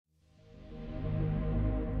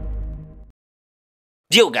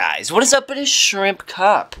Yo guys, what is up? It is Shrimp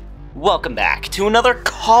Cup. Welcome back to another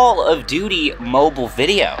Call of Duty mobile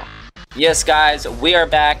video. Yes guys, we are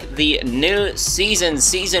back. The new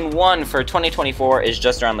season 1 for 2024 is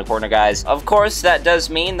just around the corner, guys. Of course, that does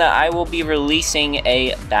mean that I will be releasing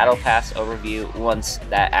a Battle Pass overview once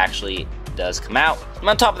that actually does come out. And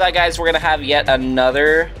on top of that, guys, we're gonna have yet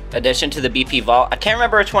another addition to the BP Vault. I can't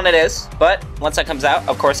remember which one it is, but once that comes out,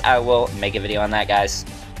 of course, I will make a video on that, guys.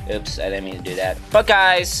 Oops, I didn't mean to do that. But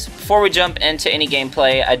guys, before we jump into any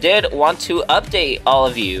gameplay, I did want to update all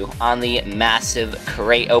of you on the massive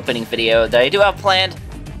crate opening video that I do have planned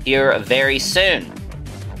here very soon.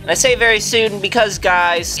 And I say very soon because,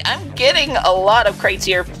 guys, I'm getting a lot of crates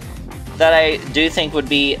here that I do think would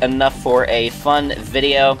be enough for a fun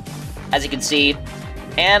video, as you can see.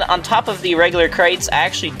 And on top of the regular crates, I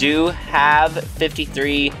actually do have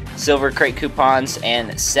 53 silver crate coupons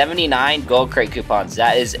and 79 gold crate coupons.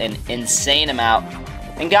 That is an insane amount.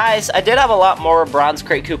 And guys, I did have a lot more bronze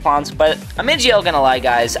crate coupons, but I'm in jail, gonna lie,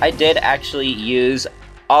 guys. I did actually use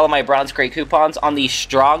all of my bronze crate coupons on the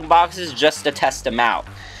strong boxes just to test them out.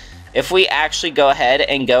 If we actually go ahead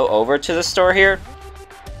and go over to the store here,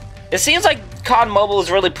 it seems like COD Mobile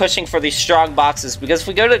is really pushing for these strong boxes, because if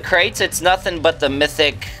we go to crates, it's nothing but the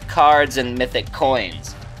mythic cards and mythic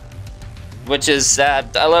coins, which is a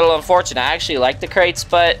little unfortunate. I actually like the crates,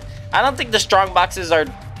 but I don't think the strong boxes are,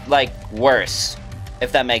 like, worse,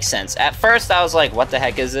 if that makes sense. At first, I was like, what the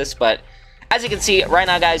heck is this? But as you can see, right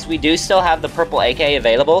now, guys, we do still have the purple AK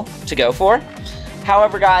available to go for.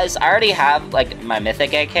 However, guys, I already have, like, my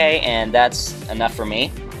mythic AK, and that's enough for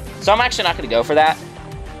me. So I'm actually not going to go for that.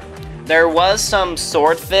 There was some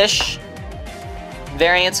swordfish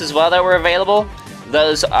variants as well that were available.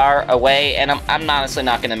 Those are away, and I'm honestly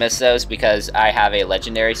not going to miss those because I have a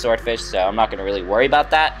legendary swordfish, so I'm not going to really worry about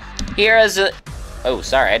that. Here is a... Oh,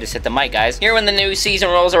 sorry, I just hit the mic, guys. Here, when the new season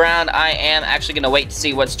rolls around, I am actually going to wait to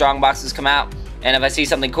see what strong boxes come out, and if I see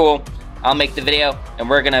something cool, I'll make the video, and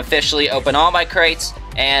we're going to officially open all my crates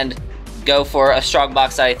and go for a strong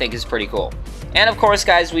box that I think is pretty cool. And of course,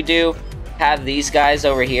 guys, we do have these guys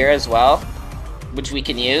over here as well, which we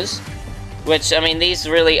can use, which, I mean, these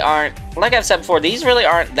really aren't, like I've said before, these really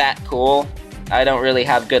aren't that cool. I don't really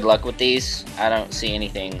have good luck with these. I don't see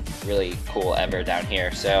anything really cool ever down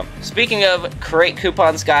here. So speaking of crate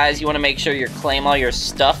coupons, guys, you want to make sure you claim all your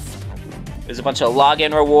stuff. There's a bunch of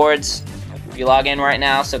login rewards if you log in right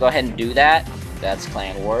now, so go ahead and do that. That's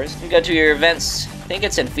Clan Wars. You go to your events. I think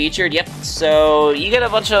it's in featured, yep. So you get a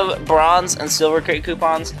bunch of bronze and silver crate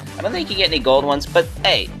coupons. I don't think you get any gold ones, but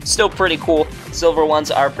hey, still pretty cool. Silver ones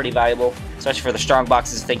are pretty valuable, especially for the strong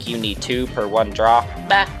boxes. I think you need 2 per 1 draw.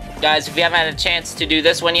 Bah. Guys, if you haven't had a chance to do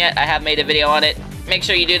this one yet, I have made a video on it. Make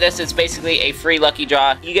sure you do this. It's basically a free lucky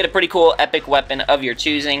draw. You get a pretty cool epic weapon of your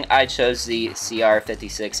choosing. I chose the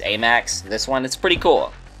CR56 AMAX. This one, it's pretty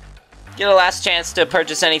cool. Get a last chance to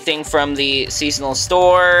purchase anything from the seasonal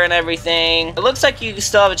store and everything. It looks like you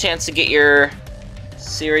still have a chance to get your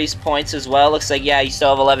series points as well. Looks like, yeah, you still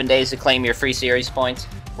have 11 days to claim your free series points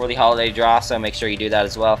for the holiday draw, so make sure you do that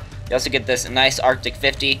as well. You also get this nice Arctic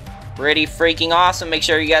 50. Pretty freaking awesome. Make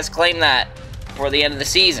sure you guys claim that for the end of the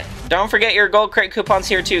season. Don't forget your gold crate coupons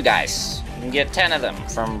here too, guys. You can get 10 of them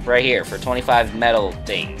from right here for 25 metal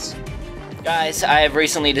things. Guys, I have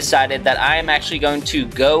recently decided that I am actually going to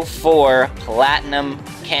go for platinum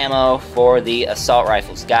camo for the assault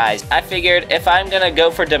rifles. Guys, I figured if I'm gonna go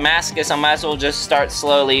for Damascus, I might as well just start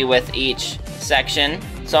slowly with each section.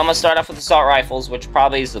 So I'm gonna start off with assault rifles, which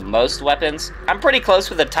probably is the most weapons. I'm pretty close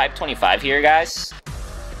with the Type 25 here, guys.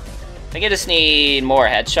 I think I just need more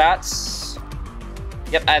headshots.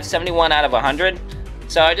 Yep, I have 71 out of 100.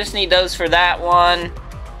 So I just need those for that one.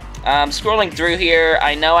 Scrolling through here,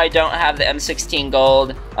 I know I don't have the M16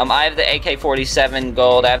 gold. I have the AK-47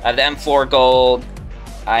 gold. I have the M4 gold.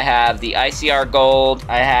 I have the ICR gold.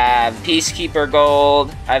 I have Peacekeeper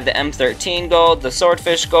gold. I have the M13 gold, the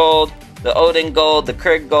Swordfish gold, the Odin gold, the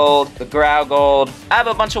Krig gold, the Grau gold. I have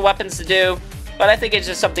a bunch of weapons to do, but I think it's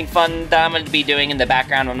just something fun that I'm going to be doing in the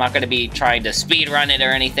background. I'm not going to be trying to speed run it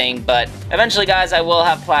or anything, but eventually, guys, I will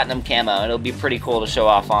have platinum camo. It'll be pretty cool to show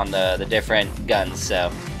off on the different guns,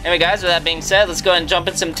 so... Anyway, guys, with that being said, let's go ahead and jump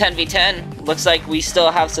in some 10v10. Looks like we still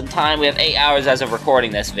have some time. We have 8 hours as of recording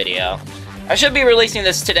this video. I should be releasing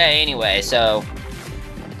this today anyway, so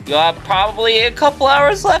you'll have probably a couple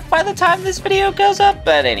hours left by the time this video goes up.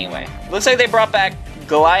 But anyway, looks like they brought back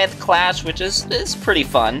Goliath Clash, which is pretty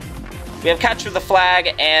fun. We have Capture the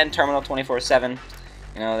Flag and Terminal 24/7.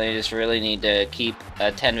 You know, they just really need to keep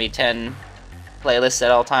a 10v10 playlist at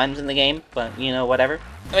all times in the game, but, you know, whatever.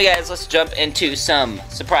 Alright guys, let's jump into some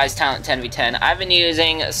surprise talent 10v10. I've been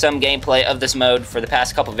using some gameplay of this mode for the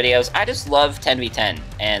past couple videos. I just love 10v10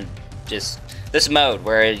 and just this mode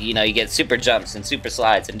where, you know, you get super jumps and super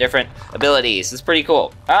slides and different abilities. It's pretty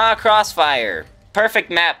cool. Crossfire. Perfect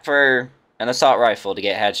map for an assault rifle to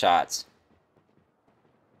get headshots.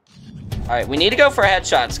 Alright, we need to go for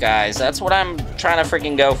headshots, guys. That's what I'm trying to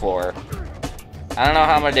freaking go for. I don't know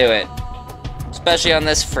how I'm gonna do it. Especially on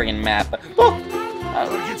this freaking map. Oh.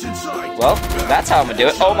 Well, that's how I'm gonna do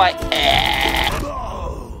it. Oh my...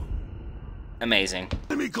 Amazing.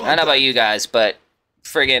 I don't know about you guys, but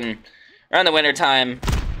friggin' around the winter time,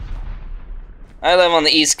 I live on the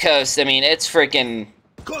East Coast. I mean, it's freaking...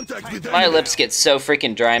 My lips get so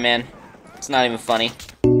freaking dry, man. It's not even funny.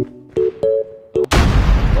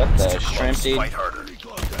 What the shrimp, dude?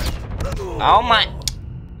 Oh my...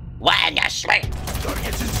 What the shrimp?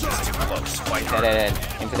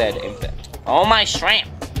 Aim for that, aim for that. Oh my shrimp!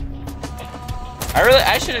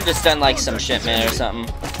 I should have just done like some shipment or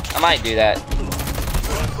something. I might do that.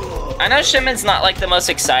 I know shipment's not like the most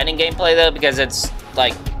exciting gameplay though, because it's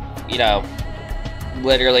like, you know,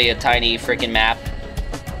 literally a tiny freaking map.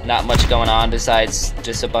 Not much going on besides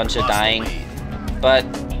just a bunch of dying. But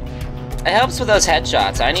it helps with those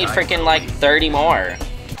headshots. I need freaking like 30 more.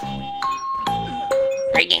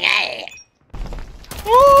 Freaking A!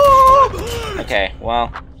 Okay,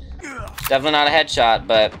 well, definitely not a headshot,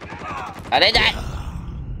 but I didn't die.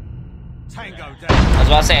 I was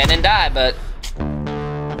about to say I didn't die, but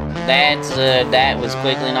that was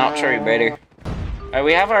quickly not true, brother. Alright,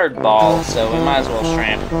 we have our ball, so we might as well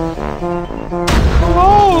shrimp.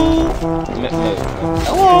 Hello.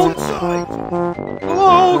 Hello.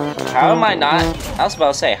 Hello. How am I not? I was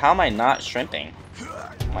about to say, how am I not shrimping?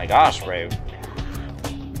 Oh my gosh, bro.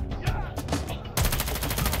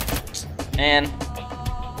 Man,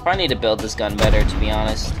 probably need to build this gun better, to be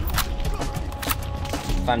honest.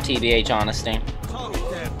 If I'm TBH honesty.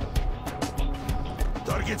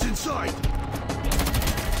 Target's in sight.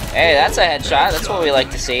 Hey, that's a headshot. That's what we like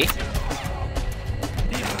to see.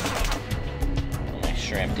 Oh my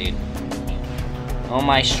shrimp, dude. Oh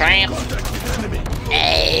my shrimp.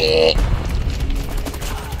 Hey.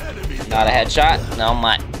 Not a headshot. No,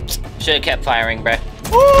 my. Should have kept firing, bro.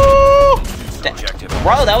 Woo!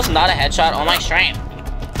 Bro, that was not a headshot on my shrimp.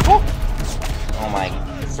 Oh my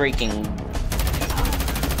freaking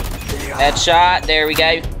headshot. There we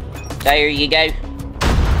go. There you go.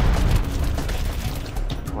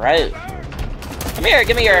 Right. Come here,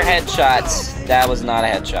 give me your headshots. That was not a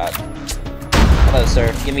headshot. Hello,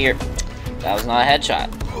 sir. Give me your... That was not a headshot.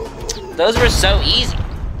 Those were so easy.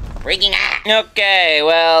 Freaking out. Okay,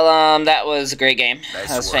 well, that was a great game.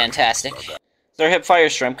 That was fantastic. Is there a hipfire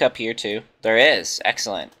shrimp cup here, too? There is.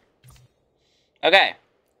 Excellent. Okay.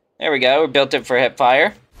 There we go. We built it for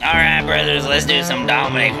hipfire. Alright, brothers. Let's do some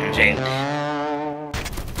domination shit.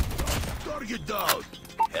 Target down.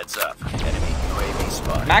 Heads up. Enemy UAV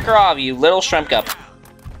spotted. Makarov, you little shrimp cup.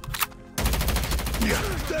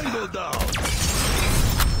 Tango down.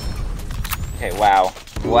 Okay, wow.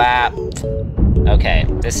 Wow. Okay,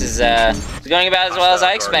 this is going about as well as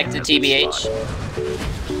I expected, TBH.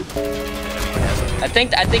 I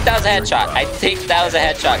think that was a headshot. I think that was a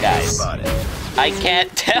headshot, guys. I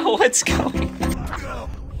can't tell what's going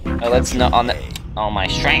on. Oh, let's not on the... Oh, my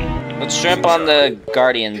shrimp. Let's shrimp on the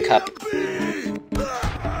Guardian Cup.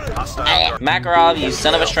 Makarov, you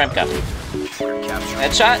son of a shrimp cup.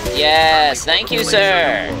 Headshot? Yes, thank you,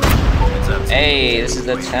 sir. Hey, this is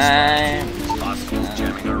the time.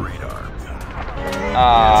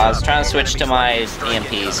 I was trying to switch to my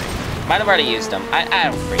EMPs. Might have already used them. I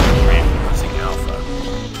don't freaking shrimp.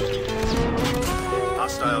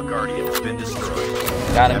 Hostile Guardian has been destroyed.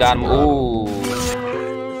 Got him. Ooh.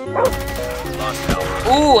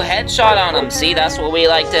 Ooh, headshot on him. See, that's what we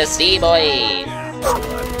like to see, boys.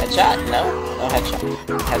 Headshot? No headshot.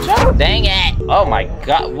 Headshot? Dang it! Oh my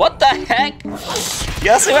god, what the heck?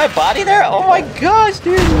 Y'all see my body there? Oh my gosh,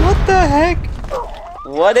 dude, what the heck?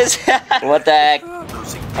 What is that? What the heck?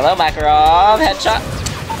 Hello, Makarov. Headshot.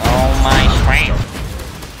 Oh my shrimp.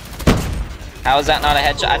 How is that not a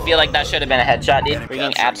headshot? I feel like that should have been a headshot, dude.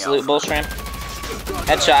 Freaking absolute bull shrimp.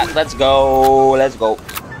 Headshot. Let's go. Let's go.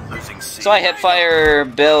 So I hipfire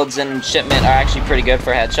builds and shipment are actually pretty good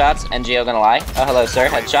for headshots. NGO gonna lie. Oh, hello, sir.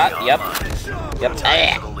 Headshot. Yep.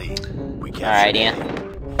 Alright, Ian.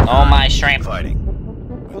 Oh my shrimp.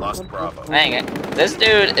 We lost Bravo. Dang it. This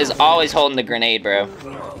dude is always holding the grenade, bro.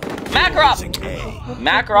 Makarov!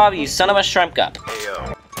 Makarov, you son of a shrimp cup.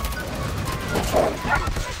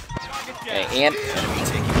 Okay, Ian.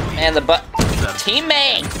 And the butt.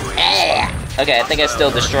 Teammate! Yeah. Okay, I think I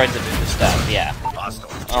still destroyed the stuff. Yeah.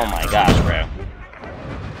 Oh my gosh, bro.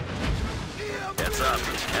 Heads up.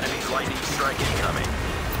 Enemy's lightning strike incoming.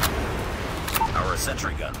 Our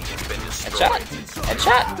sentry gun has been destroyed. Headshot?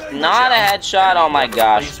 Headshot? Not a headshot, oh my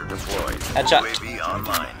gosh. Laser deployed. Headshot. UAV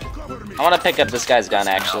online. I want to pick up this guy's gun,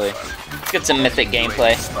 actually. Let's get some mythic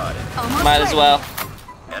gameplay. Spotted. Might as well.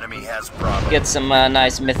 Enemy has Bravo. Get some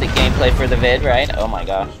nice mythic gameplay for the vid, right? Oh my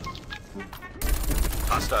gosh.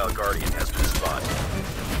 Hostile Guardian has been spotted.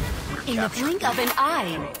 We're In the capturing blink of an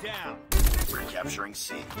eye. We're capturing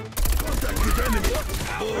C.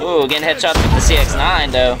 Ooh, getting headshots with the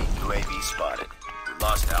CX-9, though. UAV spotted. We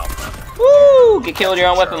lost Alpha. Woo! Get killed your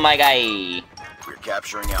own weapon, my guy. We're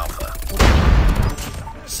capturing Alpha.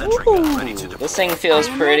 Sentry gun ready to deploy. This thing feels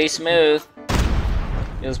pretty smooth.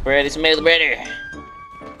 Feels pretty smooth, brother.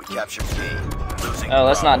 We captured B. Losing Oh,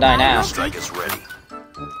 let's not die now. Strike is ready.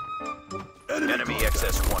 Enemy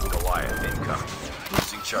XS-1 Goliath incoming.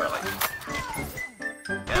 Losing Charlie.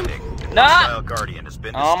 Ending. No! Hostile Guardian has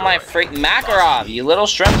been destroyed. Oh my freak, Makarov, you little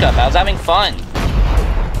shrimp cup. I was having fun.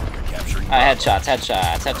 We're capturing Alright, headshots,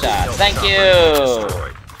 headshots, headshots. Thank you.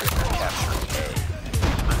 Destroyed. Capturing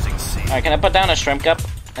A. Losing C. Alright, can I put down a shrimp cup?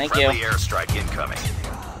 Thank you. Friendly airstrike incoming.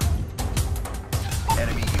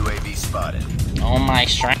 Enemy UAV spotted. Oh my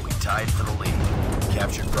shrimp. We tied for the lead.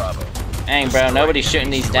 Captured Bravo. Dang, bro, nobody's shooting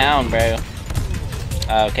these down, bro.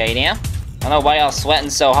 Okay, damn. I don't know why y'all sweating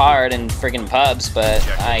so hard in freaking pubs, but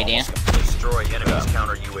alright, damn. Destroy enemy's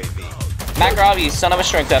counter UAV. Makarov, you son of a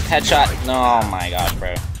shrimp cup. Headshot. Oh my gosh,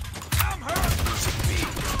 bro.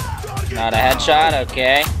 Losing B. Not a headshot,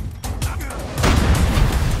 okay.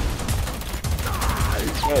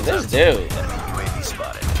 Oh, this dude. Enemy UAV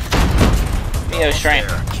spotted. Theo shrimp.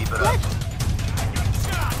 There, keep it up.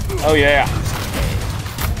 Oh yeah.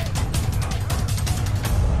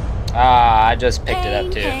 Ah, I just picked it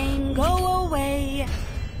up too. Pain, go away.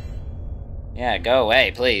 Yeah, go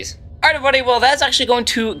away, please. Alright everybody, well that's actually going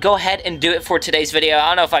to go ahead and do it for today's video. I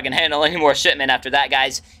don't know if I can handle any more shipment after that,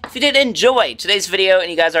 guys. If you did enjoy today's video and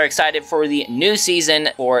you guys are excited for the new season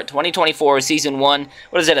for 2024 Season 1,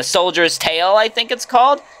 what is it, A Soldier's Tale, I think it's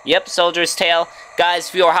called? Yep, Soldier's Tale. Guys,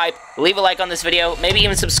 if you're hype, leave a like on this video, maybe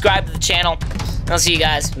even subscribe to the channel, and I'll see you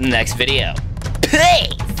guys in the next video.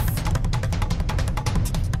 Peace!